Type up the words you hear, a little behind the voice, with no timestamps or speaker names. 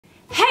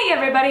Hey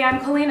everybody, I'm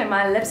Colleen and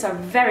my lips are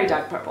very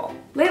dark purple.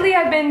 Lately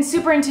I've been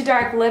super into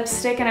dark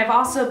lipstick and I've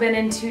also been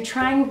into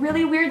trying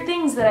really weird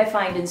things that I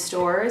find in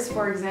stores.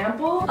 For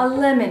example, a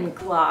lemon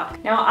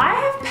clock. Now I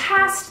have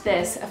passed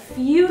this a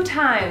few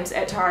times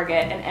at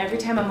Target and every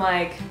time I'm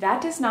like,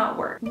 that does not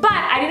work. But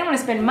I didn't want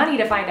to spend money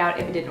to find out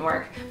if it didn't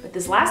work. But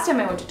this last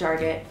time I went to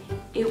Target,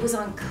 it was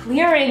on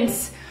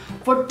clearance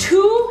for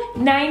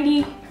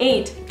 $2.98.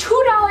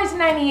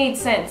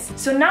 $2.98.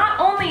 So not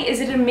only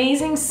is it an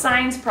amazing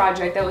science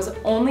project that was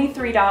only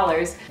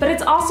 $3, but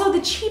it's also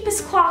the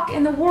cheapest clock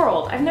in the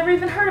world. I've never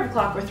even heard of a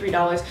clock for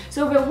 $3.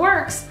 So if it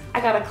works,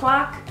 I got a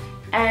clock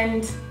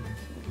and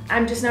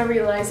I'm just now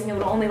realizing it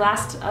would only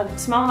last a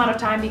small amount of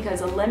time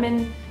because a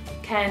lemon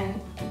can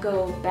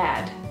go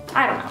bad.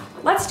 I don't know.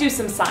 Let's do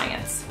some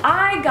science.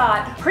 I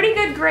got pretty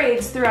good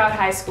grades throughout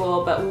high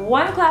school, but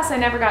one class I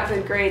never got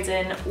good grades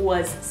in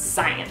was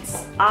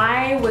science.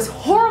 I was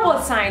horrible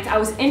at science. I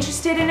was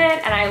interested in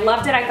it and I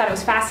loved it. I thought it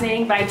was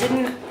fascinating, but I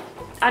didn't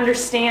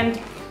understand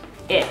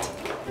it.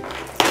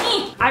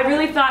 I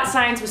really thought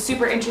science was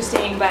super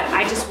interesting, but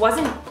I just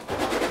wasn't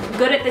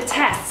good at the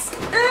tests.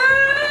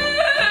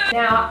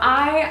 Now,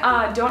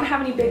 I don't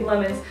have any big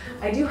lemons.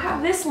 I do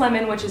have this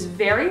lemon, which is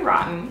very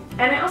rotten.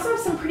 And I also have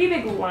some pretty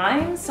big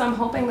limes, so I'm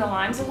hoping the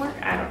limes will work.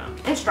 I don't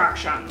know.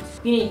 Instructions.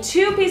 You need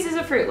 2 pieces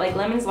of fruit, like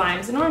lemons,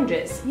 limes, and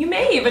oranges. You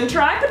may even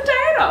try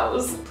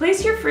potatoes.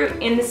 Place your fruit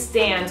in the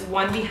stands,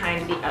 one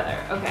behind the other.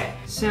 Okay.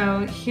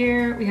 So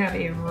here we have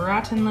a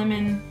rotten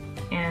lemon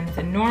and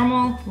the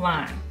normal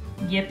lime.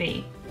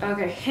 Yippee.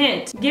 Okay,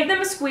 hint. Give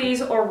them a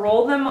squeeze or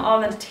roll them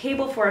on the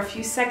table for a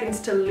few seconds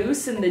to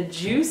loosen the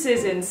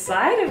juices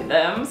inside of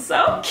them.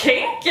 So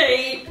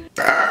kinky!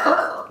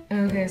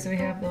 Okay, so we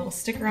have the little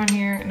sticker on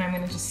here and I'm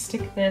gonna just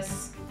stick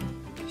this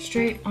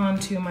straight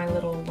onto my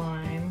little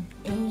lime.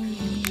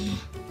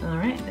 All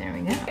right, there we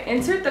go.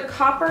 Insert the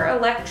copper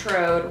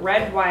electrode,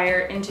 red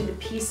wire, into the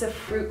piece of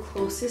fruit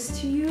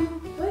closest to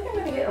you. I feel like I'm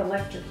gonna get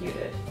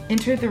electrocuted.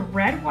 Enter the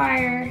red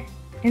wire.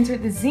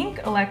 Insert the zinc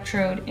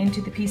electrode into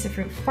the piece of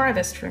fruit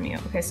farthest from you.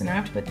 Okay, so now I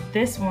have to put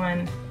this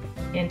one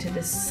into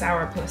this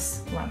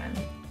sourpuss lemon.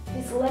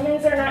 These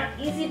lemons are not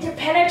easy to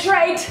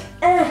penetrate.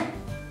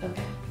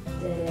 Okay,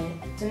 did it.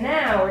 So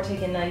now we're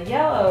taking the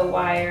yellow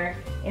wire,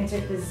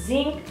 insert the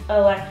zinc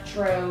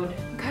electrode.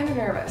 I'm kind of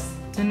nervous.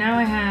 So now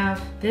I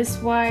have this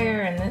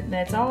wire and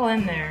that's all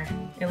in there.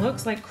 It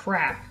looks like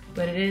crap,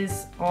 but it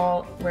is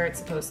all where it's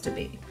supposed to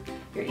be.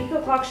 Your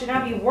eco clock should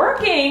not be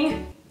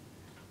working.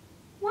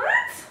 What?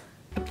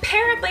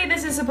 Apparently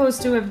this is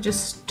supposed to have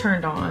just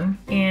turned on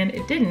and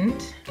it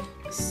didn't.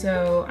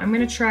 So I'm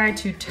gonna try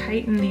to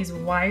tighten these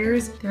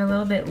wires. They're a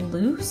little bit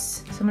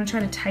loose. So I'm gonna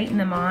try to tighten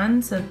them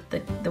on so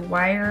the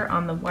wire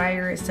on the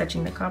wire is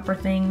touching the copper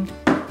thing.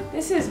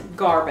 This is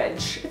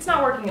garbage. It's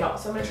not working at all.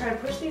 So I'm gonna try to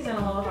push these in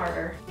a little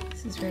harder.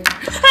 This is very,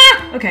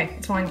 ah! Okay,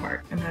 it's falling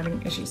apart. I'm having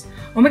issues.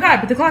 Oh my God,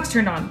 but the clock's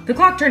turned on. The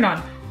clock turned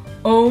on.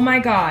 Oh my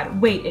God,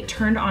 wait, it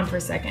turned on for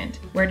a second.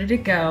 Where did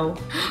it go?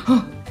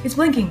 Oh, it's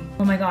blinking.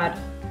 Oh my God.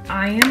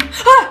 I am,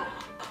 ah!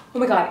 Oh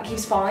my God, it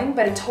keeps falling,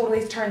 but it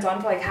totally turns on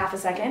for like half a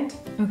second.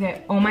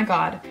 Okay, oh my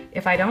God.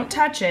 If I don't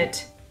touch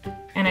it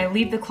and I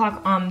leave the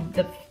clock on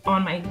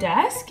my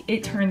desk,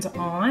 it turns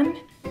on.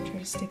 Try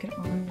to stick it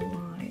on the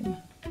line.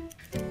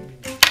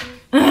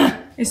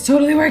 It's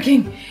totally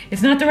working.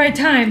 It's not the right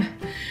time,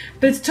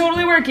 but it's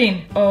totally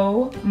working.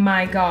 Oh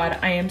my God,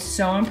 I am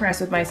so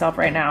impressed with myself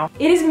right now.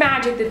 It is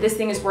magic that this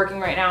thing is working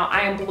right now.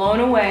 I am blown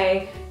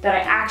away that I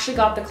actually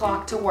got the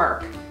clock to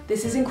work.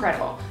 This is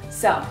incredible.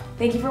 So,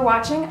 thank you for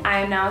watching. I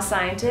am now a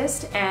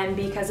scientist, and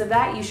because of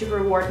that, you should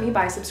reward me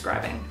by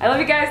subscribing. I love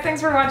you guys.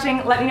 Thanks for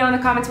watching. Let me know in the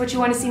comments what you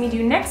want to see me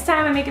do next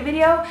time I make a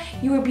video.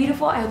 You are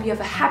beautiful. I hope you have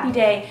a happy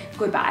day.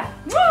 Goodbye.